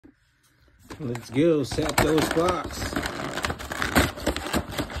Let's go, zapdoz box.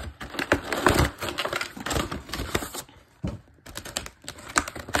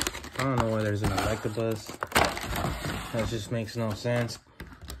 I don't know why there's an electabuzz. That just makes no sense.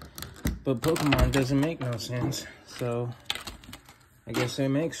 But Pokemon doesn't make no sense. So I guess it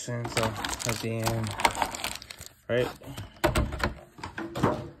makes sense at the end. Right?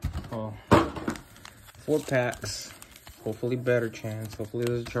 Well, 4 packs. Hopefully better chance. Hopefully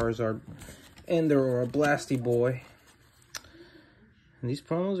there's a Charizard. And there are a Blasty Boy. And these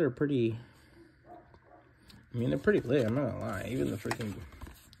promos are pretty... I mean, they're pretty lit, I'm not gonna lie. Even the freaking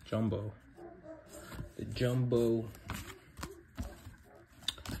Jumbo. The Jumbo.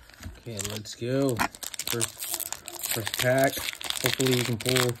 Okay, let's go. First pack. Hopefully you can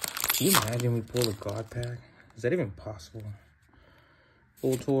pull... Can you imagine we pull a God pack? Is that even possible?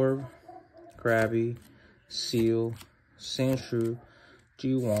 Voltorb, Krabby, Seal, Sandshrew,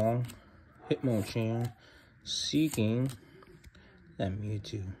 G-Wong, Hitmonchan, Seeking, that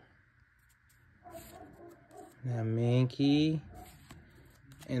Mewtwo, that Mankey,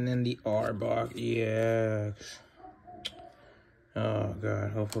 and then the Arbok EX. Oh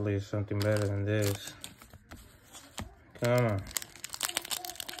god, hopefully it's something better than this. Come on.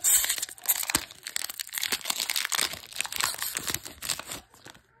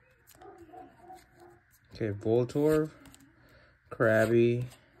 Okay, Voltorb, Krabby,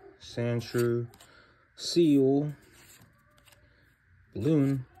 Sandshrew, Seal,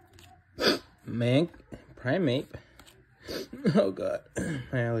 Balloon, Primeape. Oh god,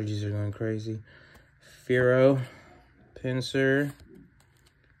 my allergies are going crazy. Fearow, Pinsir,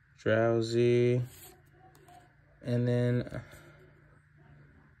 Drowsy, and then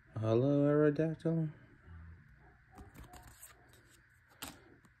Hello Aerodactyl.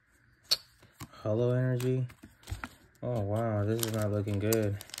 Hollow Energy. Oh wow, this is not looking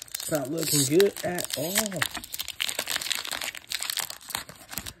good. It's not looking good at all.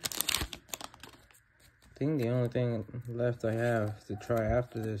 I think the only thing left I have to try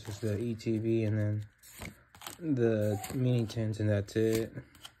after this is the ETB and then the mini tins, and that's it.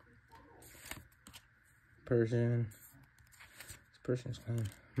 Persian. This person's clean.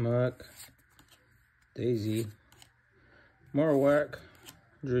 Muck. Daisy. Marowak.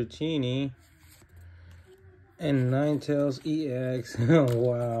 Dratini. And Ninetales EX. Oh,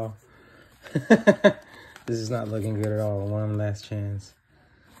 wow. This is not looking good at all. One last chance.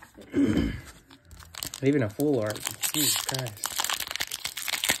 Even a full art. Jesus Christ.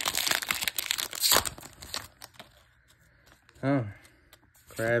 Oh.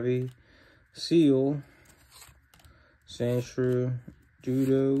 Krabby. Seal. Sandshrew.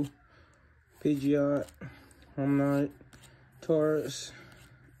 Judo. Pidgeot. Homnite. Taurus.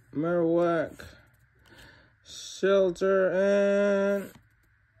 Marowak. Shelter, and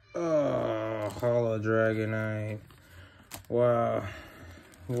Hollow Dragonite. Wow,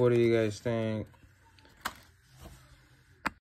 what do you guys think?